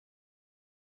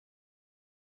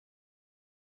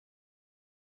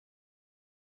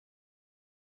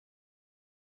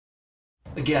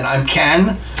Again, I'm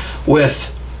Ken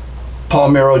with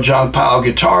Palmero Junkpile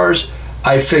guitars.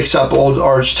 I fix up old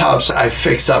Archtops. I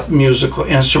fix up musical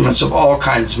instruments of all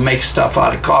kinds, make stuff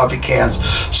out of coffee cans,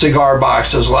 cigar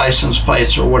boxes, license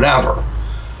plates, or whatever.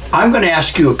 I'm going to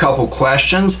ask you a couple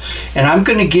questions, and I'm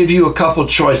going to give you a couple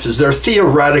choices. They're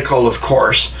theoretical, of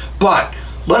course, but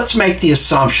let's make the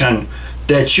assumption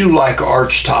that you like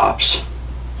Archtops.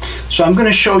 So I'm going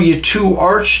to show you two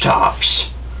Archtops.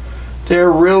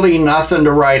 They're really nothing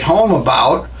to write home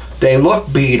about. They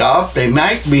look beat up. They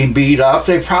might be beat up.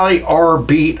 They probably are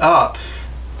beat up.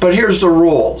 But here's the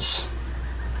rules.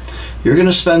 You're going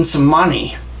to spend some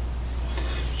money.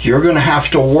 You're going to have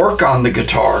to work on the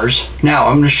guitars. Now,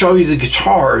 I'm going to show you the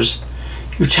guitars.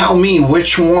 You tell me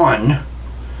which one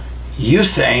you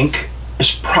think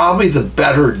is probably the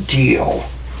better deal.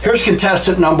 Here's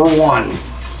contestant number one.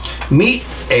 Meet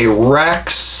a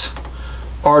Rex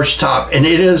Archtop, and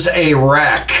it is a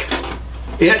wreck.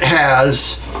 It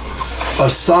has a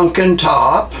sunken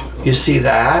top, you see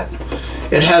that?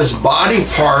 It has body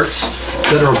parts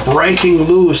that are breaking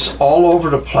loose all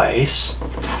over the place.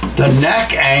 The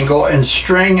neck angle and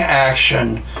string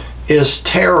action is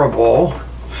terrible.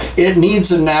 It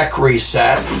needs a neck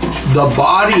reset. The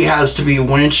body has to be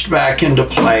winched back into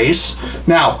place.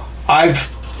 Now, I've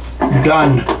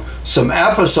done some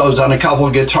episodes on a couple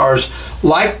of guitars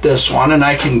like this one, and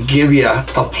I can give you a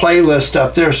playlist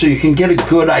up there so you can get a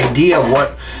good idea of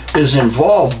what is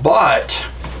involved, but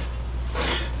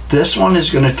this one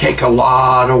is going to take a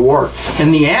lot of work.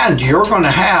 In the end, you're going to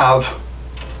have,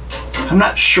 I'm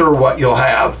not sure what you'll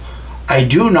have. I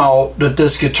do know that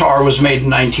this guitar was made in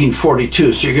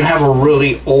 1942, so you're going to have a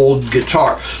really old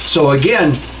guitar. So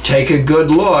again, take a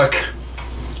good look.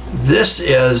 This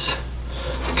is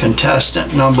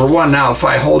contestant number one. Now, if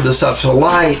I hold this up to the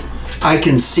light, I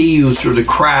can see you through the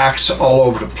cracks all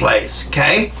over the place,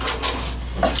 okay?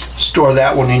 Store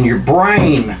that one in your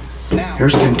brain.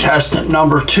 Here's contestant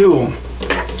number two.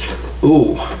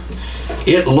 Ooh,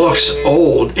 it looks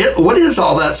old. What is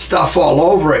all that stuff all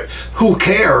over it? Who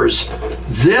cares?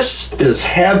 This is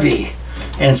heavy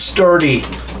and sturdy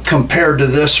compared to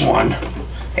this one.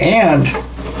 And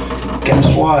guess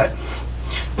what?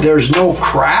 There's no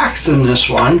cracks in this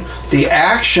one. The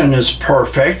action is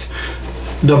perfect.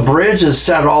 The bridge is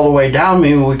set all the way down.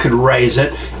 Maybe we could raise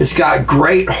it. It's got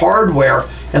great hardware.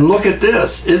 And look at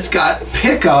this. It's got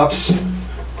pickups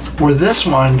where this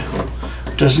one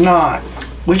does not.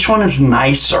 Which one is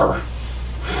nicer?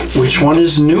 Which one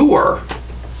is newer?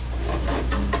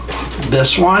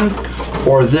 This one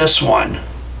or this one?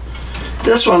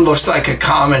 This one looks like a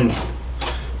common,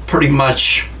 pretty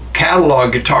much,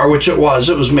 catalog guitar, which it was.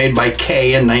 It was made by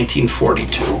Kay in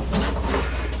 1942.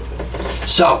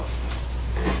 So,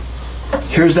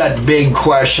 here's that big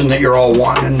question that you're all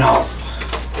wanting to know.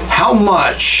 How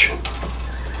much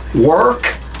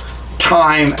work,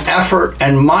 time, effort,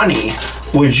 and money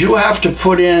would you have to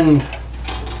put in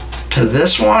to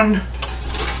this one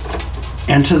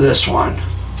and to this one?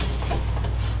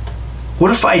 What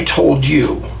if I told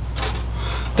you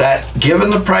that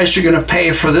given the price you're going to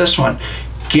pay for this one,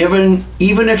 even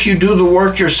if you do the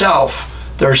work yourself,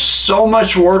 there's so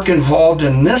much work involved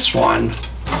in this one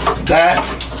that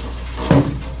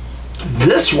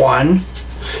this one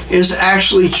is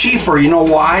actually cheaper. You know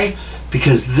why?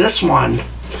 Because this one,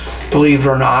 believe it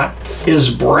or not, is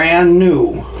brand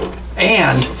new.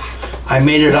 And I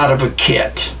made it out of a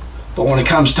kit. But when it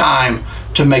comes time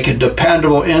to make a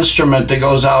dependable instrument that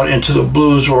goes out into the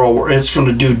blues world where it's going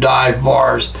to do dive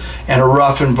bars and a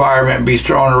rough environment and be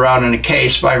thrown around in a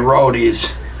case by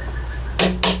roadies,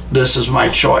 this is my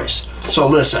choice. So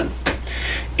listen,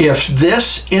 if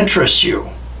this interests you,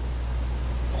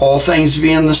 all things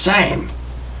being the same,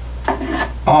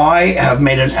 I have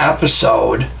made an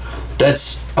episode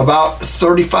that's about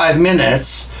 35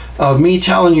 minutes of me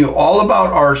telling you all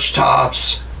about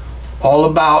Archtops, all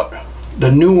about the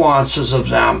nuances of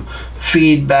them,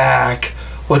 feedback,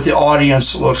 what the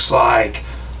audience looks like,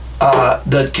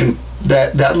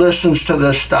 that listens to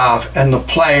this stuff, and the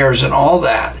players and all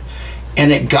that.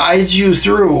 And it guides you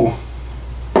through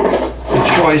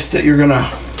the choice that you're gonna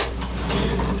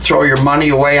throw your money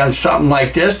away on something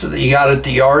like this that you got at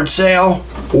the yard sale,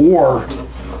 or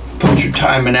put your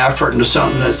time and effort into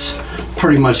something that's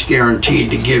pretty much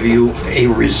guaranteed to give you a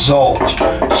result.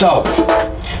 So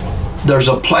there's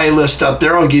a playlist up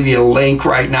there. I'll give you a link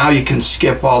right now. You can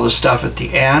skip all the stuff at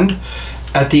the end.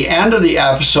 At the end of the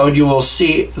episode, you will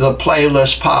see the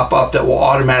playlist pop up that will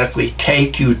automatically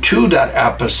take you to that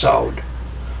episode.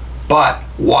 But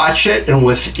watch it, and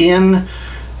within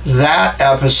that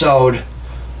episode,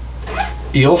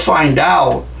 you'll find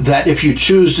out that if you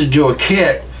choose to do a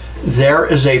kit, there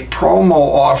is a promo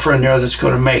offer in there that's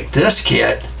going to make this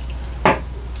kit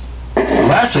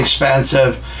less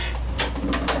expensive,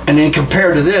 and then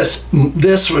compared to this,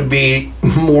 this would be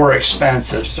more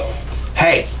expensive. So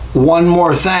hey, one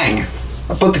more thing.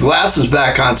 I put the glasses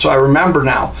back on so I remember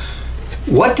now.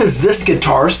 What does this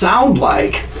guitar sound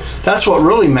like? That's what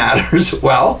really matters.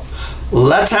 Well,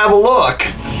 let's have a look.